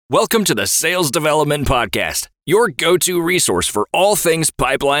Welcome to the Sales Development Podcast, your go-to resource for all things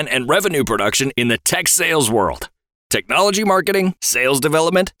pipeline and revenue production in the tech sales world. Technology marketing, sales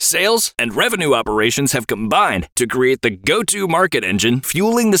development, sales, and revenue operations have combined to create the go-to market engine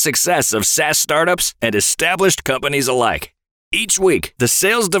fueling the success of SaaS startups and established companies alike. Each week, the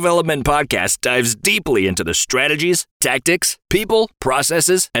Sales Development Podcast dives deeply into the strategies, tactics, people,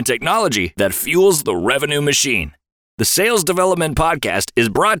 processes, and technology that fuels the revenue machine. The Sales Development Podcast is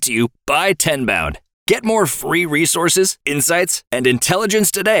brought to you by Tenbound. Get more free resources, insights, and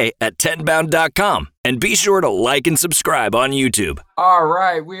intelligence today at tenbound.com. And be sure to like and subscribe on YouTube. All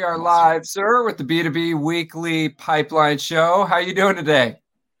right, we are live, sir, with the B2B Weekly Pipeline Show. How you doing today?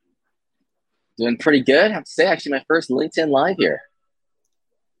 Doing pretty good. I have to say, actually, my first LinkedIn Live here.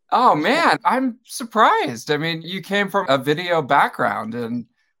 Oh, man, I'm surprised. I mean, you came from a video background, and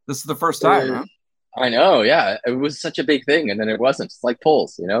this is the first time, huh? I know, yeah. It was such a big thing, and then it wasn't. It's like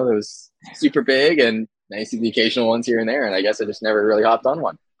polls, you know? It was super big, and I see the occasional ones here and there, and I guess I just never really hopped on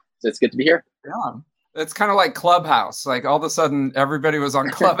one. So it's good to be here. Yeah. It's kind of like Clubhouse. Like, all of a sudden, everybody was on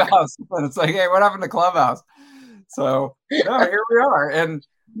Clubhouse, and it's like, hey, what happened to Clubhouse? So, yeah, here we are. And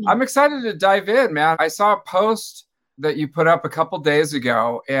I'm excited to dive in, man. I saw a post that you put up a couple days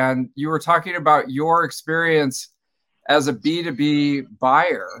ago, and you were talking about your experience as a B2B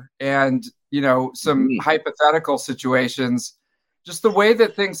buyer and, you know, some hypothetical situations, just the way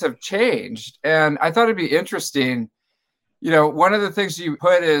that things have changed. And I thought it'd be interesting. You know, one of the things you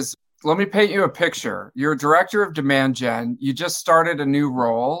put is, let me paint you a picture. You're a director of demand gen. You just started a new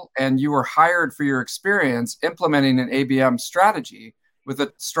role, and you were hired for your experience implementing an ABM strategy with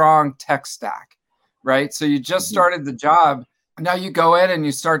a strong tech stack, right? So you just started the job. Now you go in and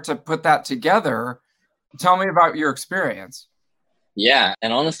you start to put that together. Tell me about your experience. Yeah,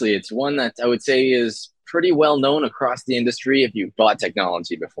 and honestly, it's one that I would say is pretty well known across the industry if you've bought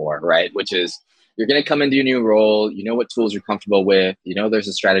technology before, right? Which is, you're going to come into a new role, you know what tools you're comfortable with, you know there's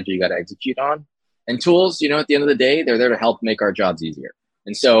a strategy you got to execute on. And tools, you know, at the end of the day, they're there to help make our jobs easier.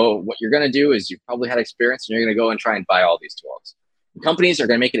 And so what you're going to do is you've probably had experience, and you're going to go and try and buy all these tools. Companies are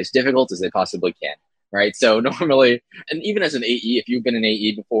going to make it as difficult as they possibly can, right? So normally, and even as an AE, if you've been an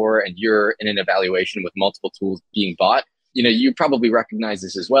AE before and you're in an evaluation with multiple tools being bought, you know, you probably recognize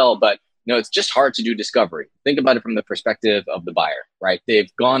this as well, but you know, it's just hard to do discovery. Think about it from the perspective of the buyer, right?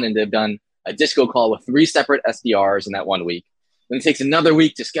 They've gone and they've done a disco call with 3 separate SDRs in that 1 week. Then it takes another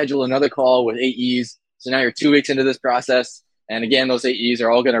week to schedule another call with AEs. So now you're 2 weeks into this process. And again, those AEs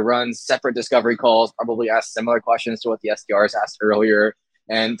are all going to run separate discovery calls, probably ask similar questions to what the SDRs asked earlier.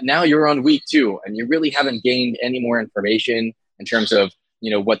 And now you're on week 2, and you really haven't gained any more information in terms of, you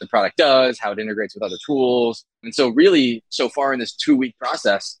know, what the product does, how it integrates with other tools. And so really, so far in this 2-week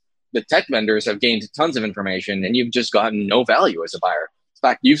process, the tech vendors have gained tons of information, and you've just gotten no value as a buyer. In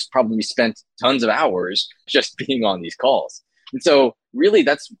fact, you've probably spent tons of hours just being on these calls. And so really,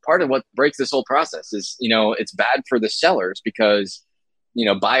 that's part of what breaks this whole process is, you know, it's bad for the sellers because, you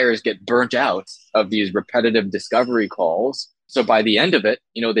know, buyers get burnt out of these repetitive discovery calls. So by the end of it,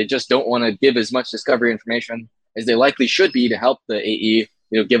 you know, they just don't want to give as much discovery information as they likely should be to help the AE,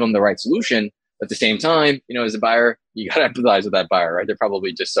 you know, give them the right solution. At the same time, you know, as a buyer, you got to empathize with that buyer, right? They're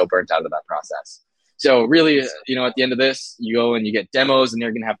probably just so burnt out of that process. So really, you know, at the end of this, you go and you get demos, and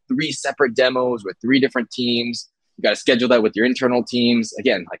they're going to have 3 separate demos with 3 different teams. You got to schedule that with your internal teams.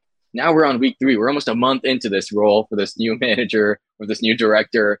 Again, like now we're on week 3. We're almost a month into this role for this new manager or this new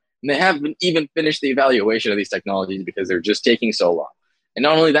director. And they haven't even finished the evaluation of these technologies because they're just taking so long. And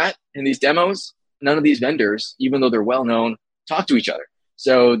not only that, in these demos, none of these vendors, even though they're well known, talk to each other.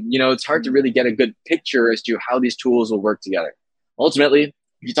 So, you know, it's hard to really get a good picture as to how these tools will work together. Ultimately, if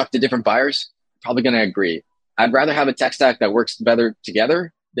you talk to different buyers, probably going to agree. I'd rather have a tech stack that works better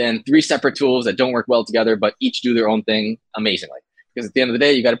together than 3 separate tools that don't work well together, but each do their own thing amazingly. Because at the end of the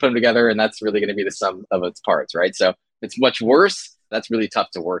day, you got to put them together, and that's really going to be the sum of its parts, right? So if it's much worse, that's really tough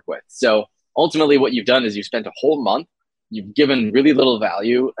to work with. So ultimately, what you've done is you've spent a whole month, you've given really little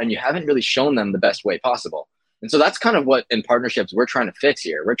value, and you haven't really shown them the best way possible. And so that's kind of what in partnerships we're trying to fix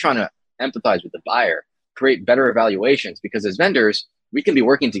here. We're trying to empathize with the buyer, create better evaluations, because as vendors, we can be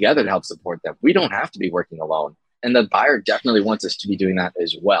working together to help support them. We don't have to be working alone. And the buyer definitely wants us to be doing that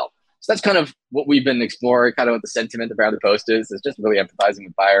as well. So that's kind of what we've been exploring, kind of what the sentiment of our other post is just really empathizing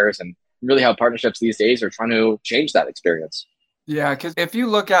with buyers and really how partnerships these days are trying to change that experience. Yeah, because if you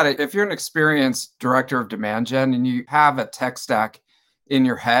look at it, if you're an experienced director of demand gen and you have a tech stack in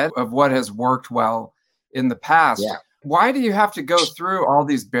your head of what has worked well in the past, why do you have to go through all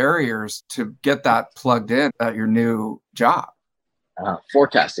these barriers to get that plugged in at your new job?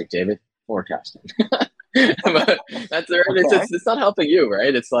 Forecasting, David. Forecasting. But it's not helping you,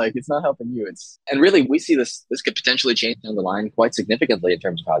 right? It's like, it's not helping you. And really we see this could potentially change down the line quite significantly in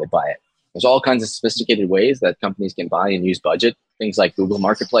terms of how they buy it. There's all kinds of sophisticated ways that companies can buy and use budget, things like Google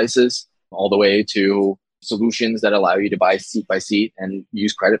marketplaces, all the way to solutions that allow you to buy seat by seat and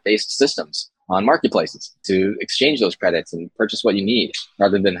use credit-based systems on marketplaces to exchange those credits and purchase what you need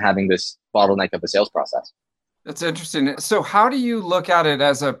rather than having this bottleneck of a sales process. That's interesting. So how do you look at it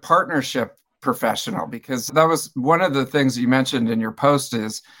as a partnership professional? Because that was one of the things you mentioned in your post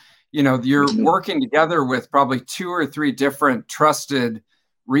is, you're working together with probably 2 or 3 different trusted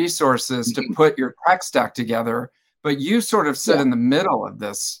resources to put your tech stack together, but you sort of sit in the middle of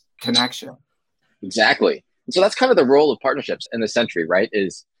this connection. Exactly. So that's kind of the role of partnerships in this century, right?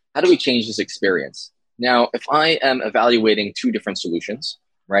 Is how do we change this experience? Now, if I am evaluating 2 different solutions,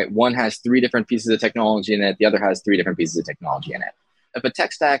 right? One has 3 different pieces of technology in it. The other has 3 different pieces of technology in it. If a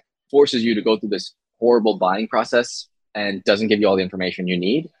tech stack forces you to go through this horrible buying process and doesn't give you all the information you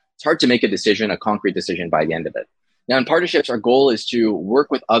need, it's hard to make a concrete decision by the end of it. Now, in partnerships, our goal is to work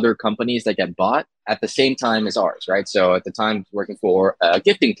with other companies that get bought at the same time as ours, right? So at the time, working for a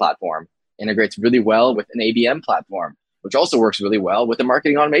gifting platform integrates really well with an ABM platform, which also works really well with a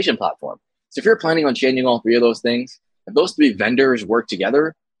marketing automation platform. So if you're planning on changing all 3 of those things, if those 3 vendors work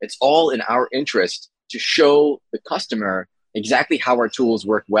together, it's all in our interest to show the customer exactly how our tools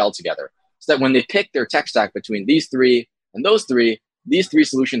work well together. So that when they pick their tech stack between these 3 and those 3, these 3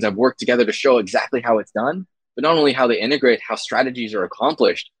 solutions have worked together to show exactly how it's done, but not only how they integrate, how strategies are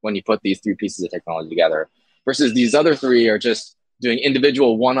accomplished when you put these 3 pieces of technology together, versus these other 3 are just doing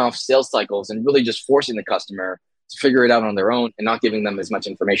individual one-off sales cycles and really just forcing the customer to figure it out on their own and not giving them as much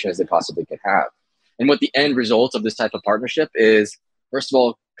information as they possibly could have. And what the end result of this type of partnership is, first of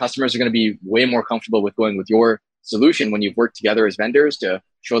all, customers are going to be way more comfortable with going with your solution when you've worked together as vendors to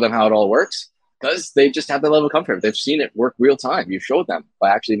show them how it all works, because they just have that level of comfort. They've seen it work real time. You showed them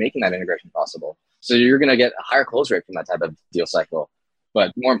by actually making that integration possible. So you're going to get a higher close rate from that type of deal cycle.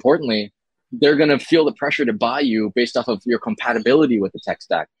 But more importantly, they're going to feel the pressure to buy you based off of your compatibility with the tech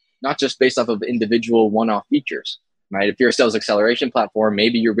stack, not just based off of individual one-off features, right? If you're a sales acceleration platform,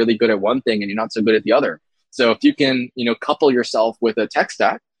 maybe you're really good at one thing and you're not so good at the other. So if you can, couple yourself with a tech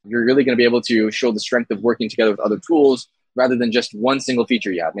stack, you're really going to be able to show the strength of working together with other tools rather than just one single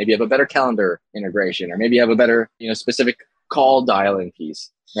feature you have. Maybe you have a better calendar integration, or maybe you have a better, specific call dialing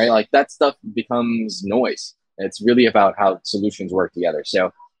piece, right? Like that stuff becomes noise. It's really about how solutions work together. So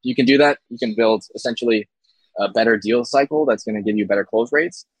if you can do that, you can build essentially a better deal cycle that's going to give you better close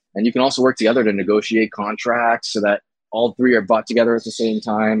rates. And you can also work together to negotiate contracts so that all 3 are bought together at the same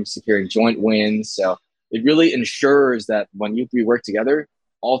time, securing joint wins. So it really ensures that when you 3 work together,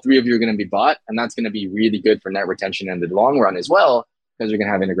 all 3 of you are going to be bought, and that's going to be really good for net retention in the long run as well, because you're going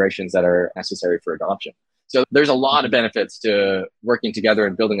to have integrations that are necessary for adoption. So there's a lot of benefits to working together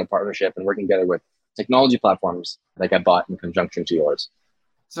and building a partnership and working together with technology platforms that get bought in conjunction to yours.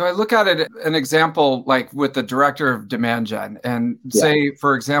 So I look at it, an example like with the director of demand gen, and say,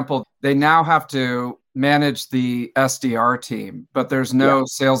 for example, they now have to manage the SDR team, but there's no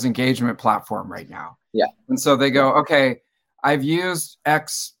sales engagement platform right now. Yeah. And so they go, okay, I've used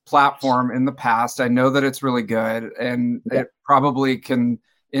X platform in the past. I know that it's really good and it probably can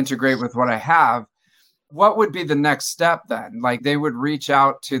integrate with what I have. What would be the next step then? Like they would reach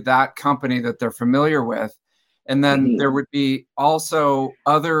out to that company that they're familiar with. And then there would be also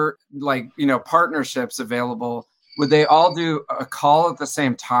other partnerships available. Would they all do a call at the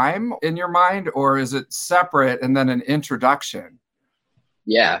same time in your mind, or is it separate and then an introduction?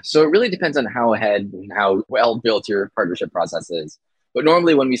 Yeah, so it really depends on how ahead and how well built your partnership process is. But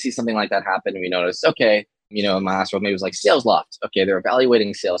normally when we see something like that happen, we notice, okay, in my last role, maybe it was like SalesLoft. Okay, they're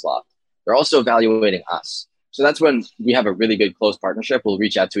evaluating SalesLoft. They're also evaluating us. So that's when we have a really good close partnership. We'll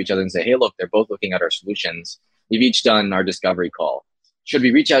reach out to each other and say, hey, look, they're both looking at our solutions. We've each done our discovery call. Should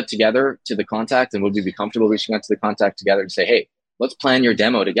we reach out together to the contact, and would we be comfortable reaching out to the contact together and say, hey, let's plan your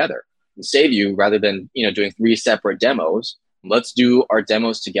demo together and save you rather than doing 3 separate demos. Let's do our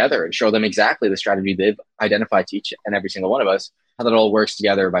demos together and show them exactly the strategy they've identified to each and every single one of us, how that all works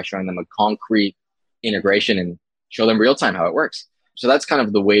together by showing them a concrete integration and show them real time how it works. So that's kind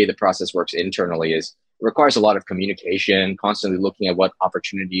of the way the process works internally. Is it requires a lot of communication, constantly looking at what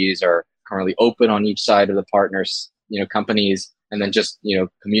opportunities are currently open on each side of the partners, companies, and then just,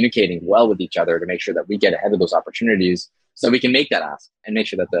 communicating well with each other to make sure that we get ahead of those opportunities so we can make that ask and make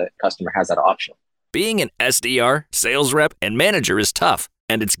sure that the customer has that option. Being an SDR, sales rep, and manager is tough,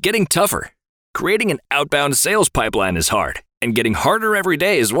 and it's getting tougher. Creating an outbound sales pipeline is hard, and getting harder every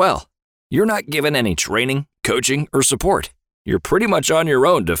day as well. You're not given any training, coaching, or support. You're pretty much on your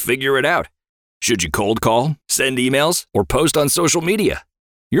own to figure it out. Should you cold call, send emails, or post on social media?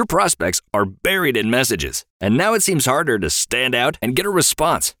 Your prospects are buried in messages, and now it seems harder to stand out and get a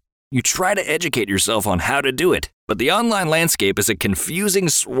response. You try to educate yourself on how to do it, but the online landscape is a confusing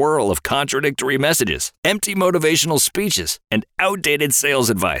swirl of contradictory messages, empty motivational speeches, and outdated sales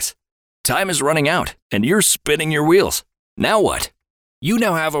advice. Time is running out, and you're spinning your wheels. Now what? You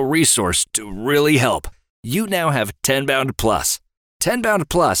now have a resource to really help. You now have Tenbound Plus. Tenbound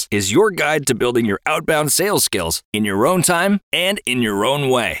Plus is your guide to building your outbound sales skills in your own time and in your own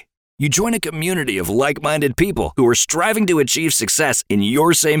way. You join a community of like-minded people who are striving to achieve success in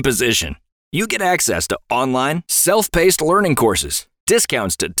your same position. You get access to online, self-paced learning courses,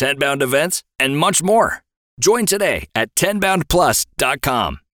 discounts to Tenbound events, and much more. Join today at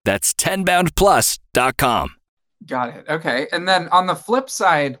tenboundplus.com. That's tenboundplus.com. Got it. Okay. And then on the flip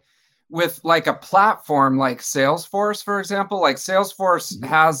side, with like a platform like Salesforce, for example, like Salesforce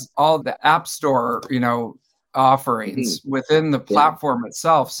has all the App Store, offerings within the platform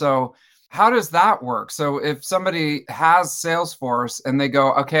itself. So how does that work? So if somebody has Salesforce and they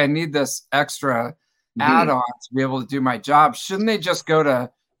go, okay, I need this extra add-on to be able to do my job, shouldn't they just go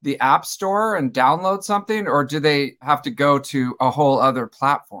to the App Store and download something, or do they have to go to a whole other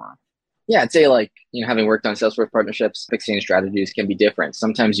platform? Yeah, I'd say having worked on Salesforce partnerships, fixing strategies can be different.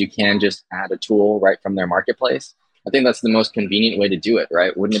 Sometimes you can just add a tool right from their marketplace. I think that's the most convenient way to do it,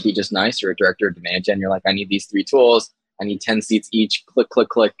 right? Wouldn't it be just nice? You're a director of demand gen. You're like, I need these 3 tools. I need 10 seats each. Click, click,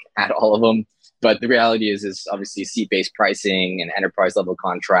 click, add all of them. But the reality is obviously seat-based pricing and enterprise level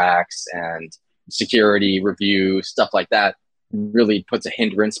contracts and security review, stuff like that really puts a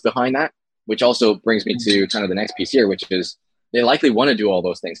hindrance behind that, which also brings me to kind of the next piece here, which is they likely want to do all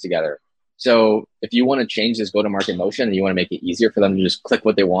those things together. So if you want to change this go-to-market motion and you want to make it easier for them to just click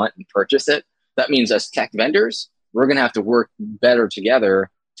what they want and purchase it, that means as tech vendors, we're going to have to work better together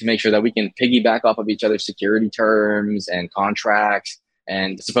to make sure that we can piggyback off of each other's security terms and contracts.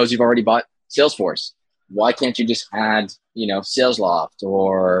 And suppose you've already bought Salesforce. Why can't you just add, SalesLoft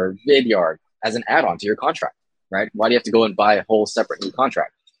or Vidyard as an add-on to your contract, right? Why do you have to go and buy a whole separate new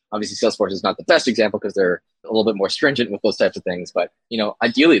contract? Obviously, Salesforce is not the best example because they're a little bit more stringent with those types of things. But,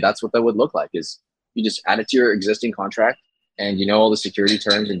 ideally, that's what that would look like is you just add it to your existing contract and all the security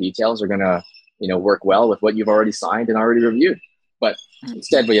terms and details are going to, work well with what you've already signed and already reviewed. But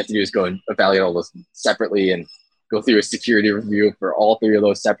instead, what you have to do is go and evaluate all those separately and go through a security review for all 3 of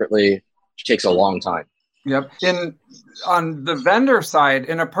those separately, which takes a long time. Yep. On the vendor side,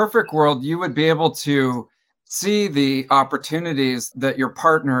 in a perfect world, you would be able to see the opportunities that your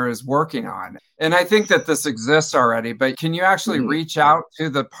partner is working on. And I think that this exists already, but can you actually reach out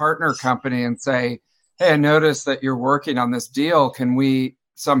to the partner company and say, hey, I noticed that you're working on this deal. Can we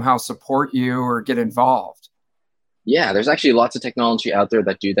somehow support you or get involved? Yeah, there's actually lots of technology out there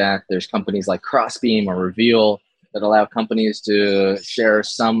that do that. There's companies like Crossbeam or Reveal that allow companies to share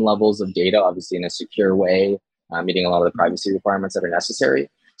some levels of data, obviously in a secure way, meeting a lot of the privacy requirements that are necessary.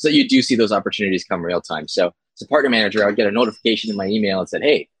 So you do see those opportunities come real time. So as a partner manager, I would get a notification in my email that said,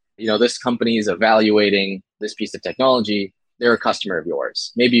 hey, this company is evaluating this piece of technology. They're a customer of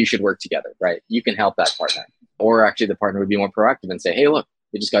yours. Maybe you should work together, right? You can help that partner. Or actually the partner would be more proactive and say, hey, look,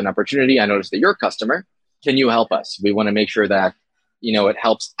 we just got an opportunity. I noticed that you're a customer. Can you help us? We want to make sure that, it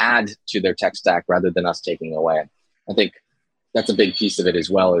helps add to their tech stack rather than us taking away. I think that's a big piece of it as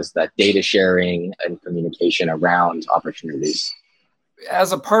well, is that data sharing and communication around opportunities.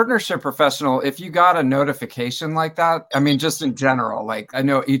 As a partnership professional, if you got a notification like that, I mean, just in general, like I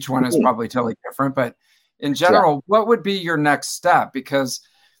know each one is probably totally different, but in general, what would be your next step? Because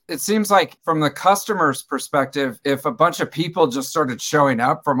it seems like from the customer's perspective, if a bunch of people just started showing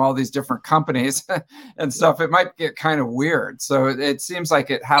up from all these different companies and stuff, it might get kind of weird. So it seems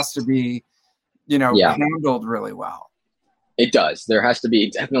like it has to be, handled really well. It does. There has to be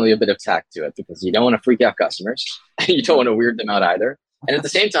definitely a bit of tact to it because you don't want to freak out customers. You don't want to weird them out either. And at the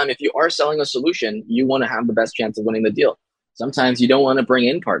same time, if you are selling a solution, you want to have the best chance of winning the deal. Sometimes you don't want to bring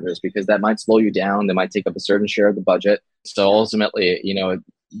in partners because that might slow you down. They might take up a certain share of the budget. So ultimately,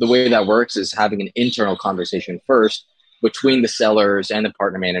 the way that works is having an internal conversation first between the sellers and the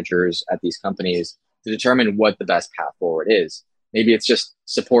partner managers at these companies to determine what the best path forward is. Maybe it's just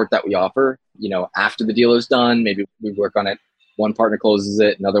support that we offer, after the deal is done. Maybe we work on it. One partner closes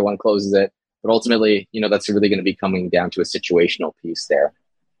it, another one closes it. But ultimately, that's really going to be coming down to a situational piece there.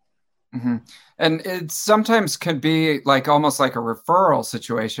 Mm-hmm. And it sometimes can be like almost like a referral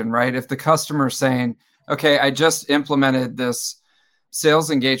situation, right? If the customer is saying, okay, I just implemented this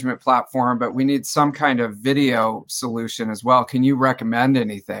sales engagement platform, but we need some kind of video solution as well. Can you recommend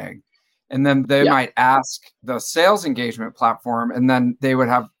anything? And then they might ask the sales engagement platform, and then they would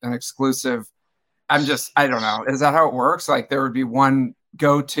have an exclusive I don't know. Is that how it works? Like there would be one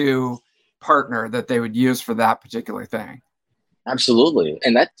go-to partner that they would use for that particular thing? Absolutely.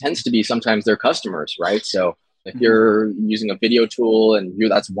 And that tends to be sometimes their customers, right? So if you're using a video tool and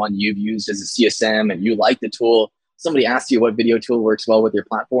that's one you've used as a CSM and you like the tool, somebody asks you what video tool works well with your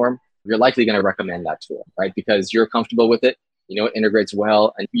platform, you're likely going to recommend that tool, right? Because you're comfortable with it, it integrates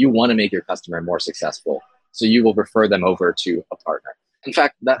well, and you want to make your customer more successful. So you will refer them over to a partner. In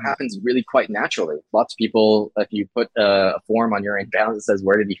fact, that happens really quite naturally. Lots of people, if you put a form on your inbound that says,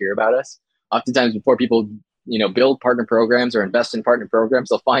 where did you hear about us? Oftentimes before people build partner programs or invest in partner programs,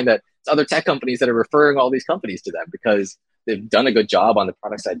 they'll find that it's other tech companies that are referring all these companies to them because they've done a good job on the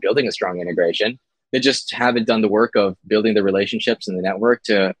product side, building a strong integration. They just haven't done the work of building the relationships and the network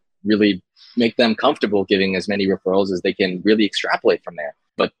to really make them comfortable giving as many referrals as they can really extrapolate from there.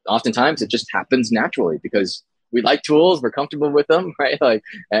 But oftentimes it just happens naturally because we like tools, we're comfortable with them, right?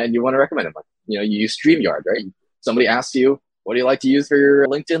 And you want to recommend them. You use StreamYard, right? Somebody asks you, what do you like to use for your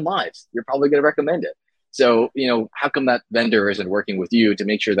LinkedIn Lives? You're probably going to recommend it. So, how come that vendor isn't working with you to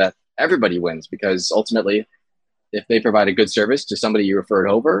make sure that everybody wins? Because ultimately, if they provide a good service to somebody you referred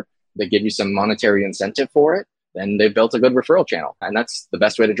over, they give you some monetary incentive for it, then they've built a good referral channel. And that's the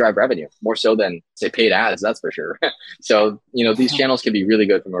best way to drive revenue, more so than, say, paid ads, that's for sure. So, these channels can be really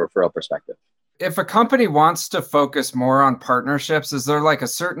good from a referral perspective. If a company wants to focus more on partnerships, is there like a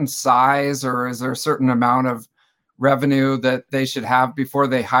certain size or is there a certain amount of revenue that they should have before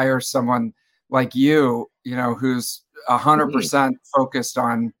they hire someone like you, who's 100% focused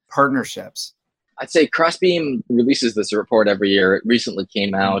on partnerships? I'd say Crossbeam releases this report every year. It recently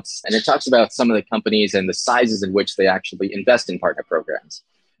came out, and it talks about some of the companies and the sizes in which they actually invest in partner programs.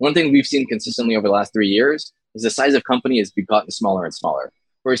 One thing we've seen consistently over the last 3 years is the size of company has gotten smaller and smaller.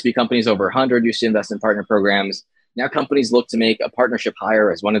 First, be companies over 100 used to invest in partner programs. Now companies look to make a partnership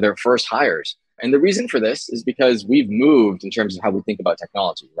hire as one of their first hires. And the reason for this is because we've moved in terms of how we think about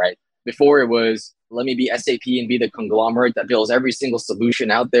technology, right? Before it was, let me be SAP and be the conglomerate that builds every single solution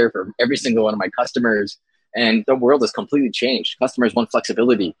out there for every single one of my customers. And the world has completely changed. Customers want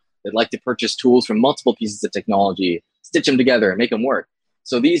flexibility. They'd like to purchase tools from multiple pieces of technology, stitch them together and make them work.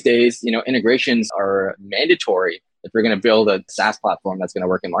 So these days, integrations are mandatory if we're going to build a SaaS platform that's going to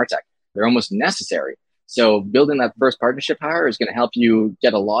work in MarTech. They're almost necessary. So building that first partnership hire is going to help you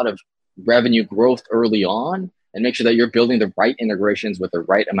get a lot of revenue growth early on and make sure that you're building the right integrations with the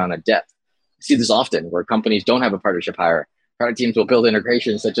right amount of depth. I see this often where companies don't have a partnership hire. Product teams will build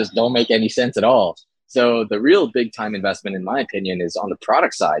integrations that just don't make any sense at all. So the real big time investment, in my opinion, is on the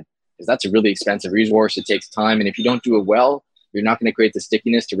product side, because that's a really expensive resource. It takes time. And if you don't do it well, you're not going to create the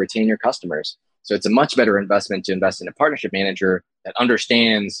stickiness to retain your customers. So it's a much better investment to invest in a partnership manager that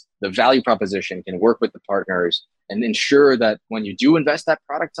understands the value proposition, can work with the partners, and ensure that when you do invest that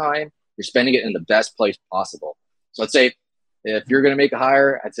product time, you're spending it in the best place possible. So let's say if you're going to make a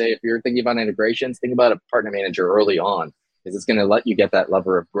hire, I'd say if you're thinking about integrations, think about a partner manager early on, because it's going to let you get that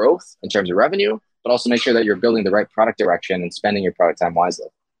lever of growth in terms of revenue, but also make sure that you're building the right product direction and spending your product time wisely.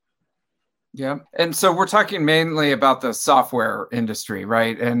 Yeah. And so we're talking mainly about the software industry,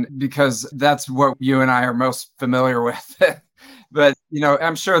 right? And because that's what you and I are most familiar with. But,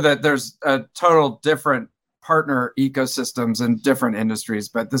 I'm sure that there's a total different partner ecosystems in different industries,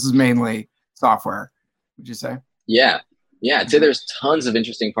 but this is mainly software, would you say? Yeah. I'd say there's tons of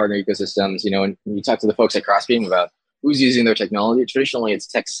interesting partner ecosystems, and when you talk to the folks at Crossbeam about who's using their technology, traditionally it's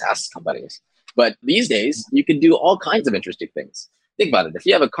tech SaaS companies. But these days, you can do all kinds of interesting things. Think about it. If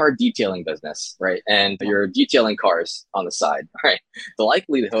you have a car detailing business, right, and you're detailing cars on the side, right, the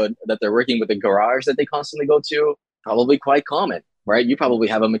likelihood that they're working with a garage that they constantly go to, probably quite common, right? You probably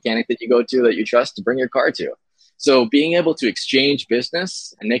have a mechanic that you go to that you trust to bring your car to. So being able to exchange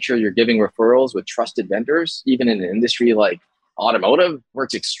business and make sure you're giving referrals with trusted vendors, even in an industry like automotive,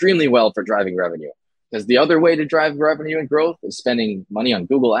 works extremely well for driving revenue. Because the other way to drive revenue and growth is spending money on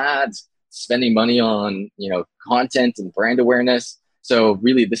Google Ads, spending money on, content and brand awareness. So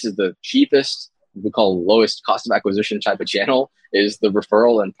really, this is the cheapest, we call lowest cost of acquisition type of channel, is the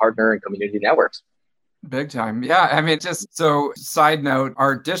referral and partner and community networks. Big time. Yeah. I mean, just so side note,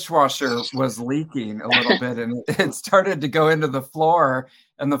 our dishwasher was leaking a little bit and it started to go into the floor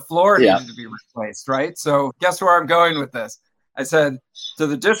and the floor needed to be replaced, right? So guess where I'm going with this? I said to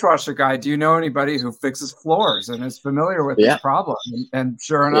the dishwasher guy, do you know anybody who fixes floors and is familiar with this problem? And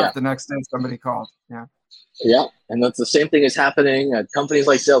sure enough, the next day somebody called. Yeah. And that's the same thing is happening at companies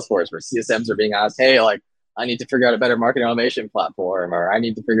like Salesforce, where CSMs are being asked, hey, I need to figure out a better marketing automation platform, or I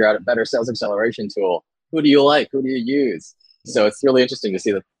need to figure out a better sales acceleration tool. Who do you like? Who do you use? So it's really interesting to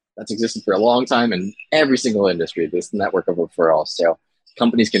see that that's existed for a long time in every single industry, this network of referrals. So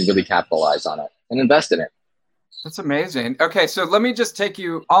companies can really capitalize on it and invest in it. That's amazing. Okay, so let me just take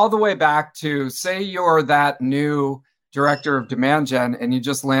you all the way back to, say you're that new director of demand gen and you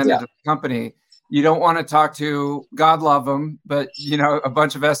just landed at the company. You don't want to talk to, God love them, but a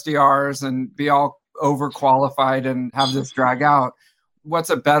bunch of SDRs and be all overqualified and have this drag out. What's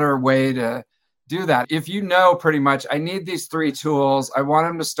a better way to do that? If pretty much, I need these 3 tools, I want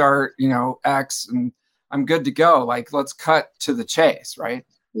them to start, X, and I'm good to go. Like, let's cut to the chase, right?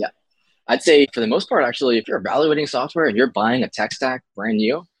 Yeah. I'd say for the most part, actually, if you're evaluating software and you're buying a tech stack brand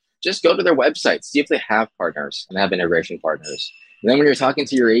new, just go to their website, see if they have partners and have integration partners. And then when you're talking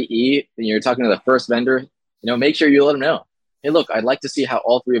to your AE and you're talking to the first vendor, make sure you let them know, hey, look, I'd like to see how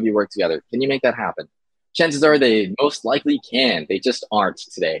all 3 of you work together. Can you make that happen? Chances are they most likely can. They just aren't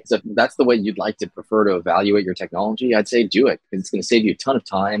today. So if that's the way you'd like to prefer to evaluate your technology, I'd say do it, because it's going to save you a ton of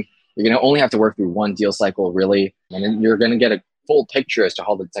time. You're going to only have to work through one deal cycle, really, and then you're going to get a full picture as to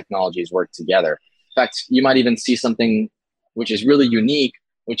how the technologies work together. In fact, you might even see something which is really unique,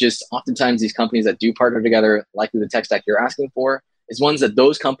 which is oftentimes these companies that do partner together, likely the tech stack you're asking for, is ones that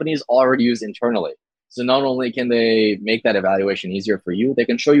those companies already use internally. So not only can they make that evaluation easier for you, they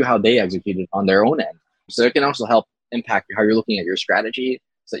can show you how they executed on their own end. So it can also help impact how you're looking at your strategy,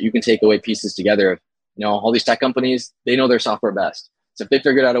 so that you can take away pieces together. All these tech companies, they know their software best. So if they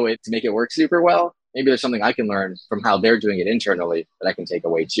figured out a way to make it work super well, maybe there's something I can learn from how they're doing it internally that I can take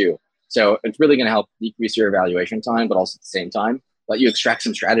away too. So it's really going to help decrease your evaluation time, but also at the same time, let you extract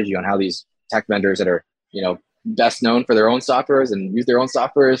some strategy on how these tech vendors that are, best known for their own softwares and use their own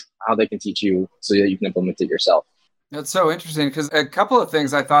softwares, how they can teach you so that you can implement it yourself. That's so interesting, because a couple of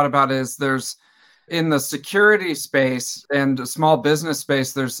things I thought about is there's, in the security space and the small business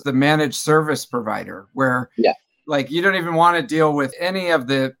space, there's the managed service provider where like you don't even want to deal with any of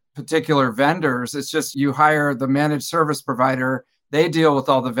the particular vendors. It's just you hire the managed service provider, they deal with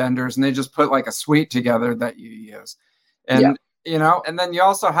all the vendors, and they just put like a suite together that you use. And and then you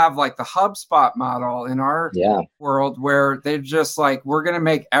also have like the HubSpot model in our world where they're just like, we're going to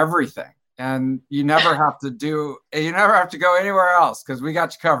make everything. And you never have to go anywhere else because we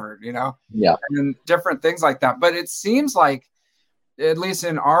got you covered, and different things like that. But it seems like, at least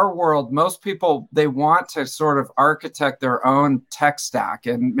in our world, most people, they want to sort of architect their own tech stack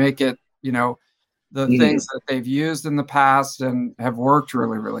and make it, the things that they've used in the past and have worked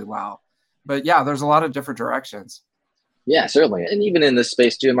really, really well. But there's a lot of different directions. Yeah, certainly. And even in this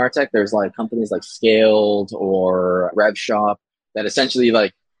space too, in MarTech, there's like companies like Scaled or RevShop that essentially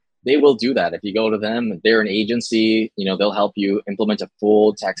they will do that. If you go to them, they're an agency, they'll help you implement a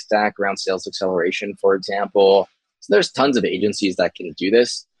full tech stack around sales acceleration, for example. So there's tons of agencies that can do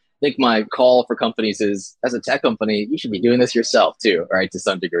this. I think my call for companies is, as a tech company, you should be doing this yourself too, right? To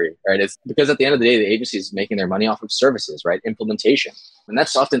some degree, right? It's because at the end of the day, the agency is making their money off of services, right? Implementation. And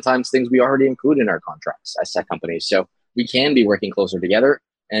that's oftentimes things we already include in our contracts as tech companies. So we can be working closer together.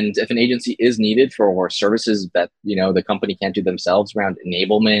 And if an agency is needed for services that, the company can't do themselves around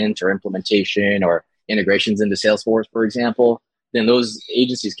enablement or implementation or integrations into Salesforce, for example, then those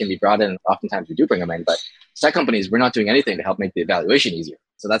agencies can be brought in. Oftentimes we do bring them in, but tech companies, we're not doing anything to help make the evaluation easier.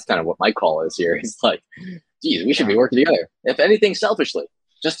 So that's kind of what my call is here. It's like, geez, we should be working together. If anything, selfishly,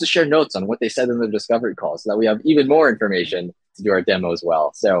 just to share notes on what they said in the discovery call so that we have even more information to do our demo as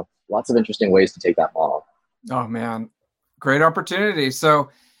well. So lots of interesting ways to take that model. Oh, man. Great opportunity. So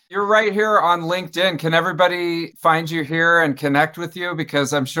you're right here on LinkedIn. Can everybody find you here and connect with you?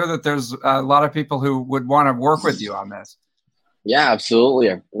 Because I'm sure that there's a lot of people who would want to work with you on this. Yeah, absolutely.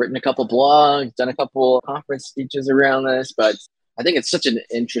 I've written a couple blogs, done a couple conference speeches around this, but I think it's such an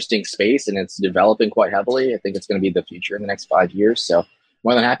interesting space and it's developing quite heavily. I think it's going to be the future in the next 5 years. So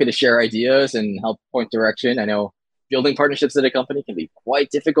more than happy to share ideas and help point direction. I know building partnerships at a company can be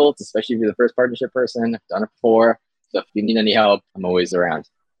quite difficult, especially if you're the first partnership person. I've done it before. So if you need any help, I'm always around.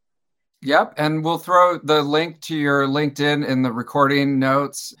 Yep. And we'll throw the link to your LinkedIn in the recording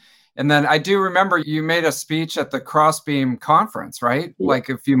notes. And then I do remember you made a speech at the Crossbeam conference, right? Yeah. Like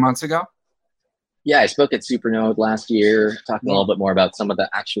a few months ago? Yeah, I spoke at Supernode last year, talking a little bit more about some of the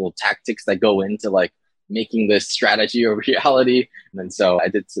actual tactics that go into making this strategy a reality. And so I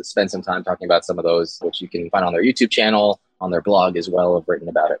did spend some time talking about some of those, which you can find on their YouTube channel, on their blog as well. I've written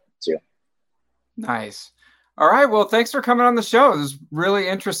about it too. Nice. All right. Well, thanks for coming on the show. It was really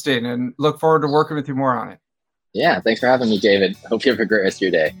interesting and look forward to working with you more on it. Yeah, thanks for having me, David. Hope you have a great rest of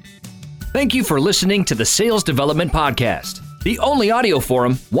your day. Thank you for listening to the Sales Development Podcast, the only audio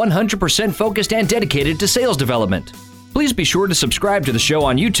forum 100% focused and dedicated to sales development. Please be sure to subscribe to the show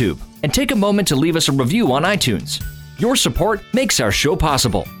on YouTube and take a moment to leave us a review on iTunes. Your support makes our show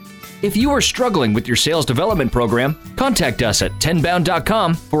possible. If you are struggling with your sales development program, contact us at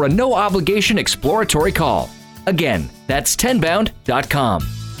 10bound.com for a no-obligation exploratory call. Again, that's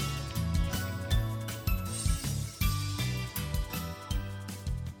 10bound.com.